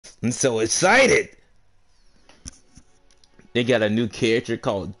I'm so excited. They got a new character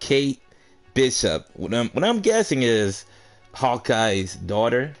called Kate Bishop. What I'm guessing is Hawkeye's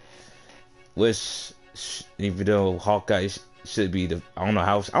daughter, which even though Hawkeye should be the I don't know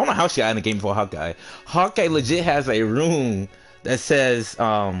how she got in the game before Hawkeye. Hawkeye legit has a room that says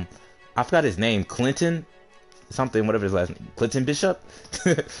I forgot his name, Clinton something, whatever his last name, Clinton Bishop.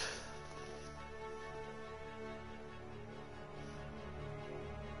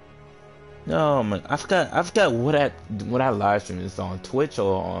 No man, I forgot what I live stream is on Twitch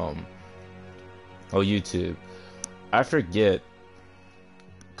or YouTube. I forget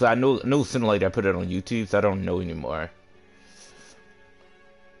because I know sooner or later I put it on YouTube, so I don't know anymore.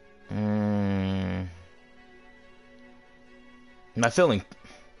 Mm, my feeling.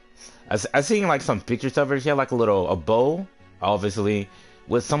 I seen like some pictures of her. She had like a bow, obviously,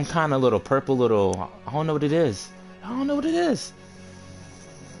 with some kind of little purple little. I don't know what it is. I don't know what it is.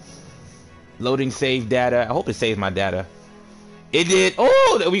 Loading save data. I hope it saves my data. It did.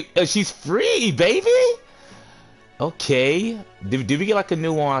 Oh, she's free, baby. Okay. Did we get like a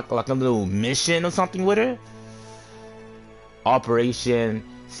new one, like a little mission or something with her? Operation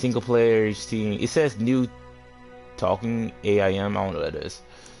single player team. It says new talking AIM. I don't know what that is.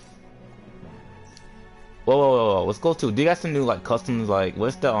 Whoa, whoa, whoa, whoa. Let's go to. They got some new like customs. Like,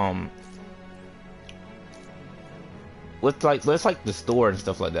 what's like the store and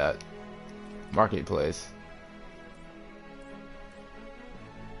stuff like that. Marketplace.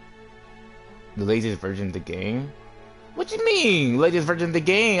 The latest version of the game. What you mean, latest version of the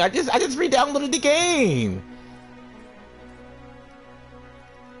game? I just re-downloaded the game.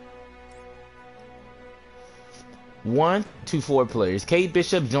 One to four players. Kate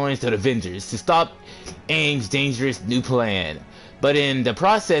Bishop joins the Avengers to stop Aang's dangerous new plan. But in the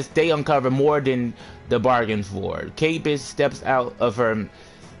process, they uncover more than the bargained for. Kate Bishop steps out of her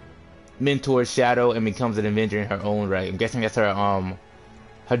mentor's shadow and becomes an Avenger in her own right. I'm guessing that's her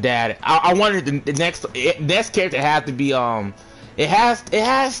dad. I wanted the next character has to be it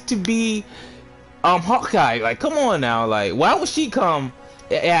has to be Hawkeye. Like, come on now. Like, why would she come?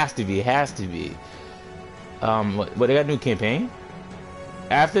 It has to be. It has to be. What they got a new campaign?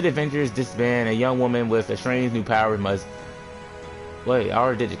 After the Avengers disband, a young woman with a strange new power must. Wait, I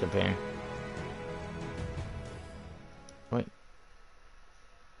already did the campaign. Wait,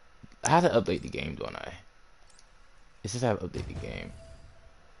 I had to update the game, don't I? It says I have to update the game.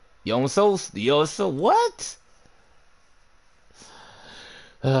 So what?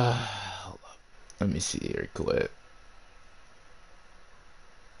 Hold up. Let me see here, quick.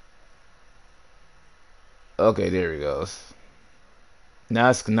 Okay, there he goes. Now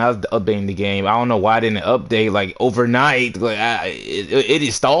it's updating the game. I don't know why I didn't update like overnight. Like it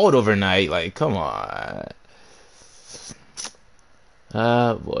installed overnight. Like, come on.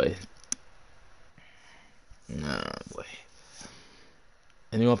 Ah boy. Ah boy.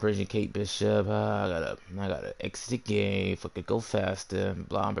 A new operation, Kate Bishop. I gotta exit the game. Fucking go faster.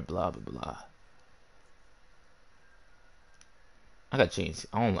 Blah blah blah blah blah. I gotta change.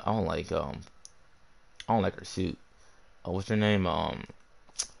 I don't like her suit. Oh, what's her name?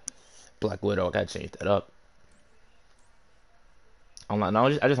 Black Widow. I gotta change that up. I'm like, no,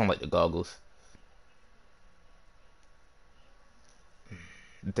 I just don't like the goggles.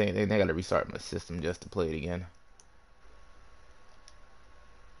 They gotta restart my system just to play it again.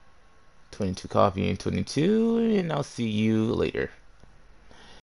 22 coffee and 22, and I'll see you later.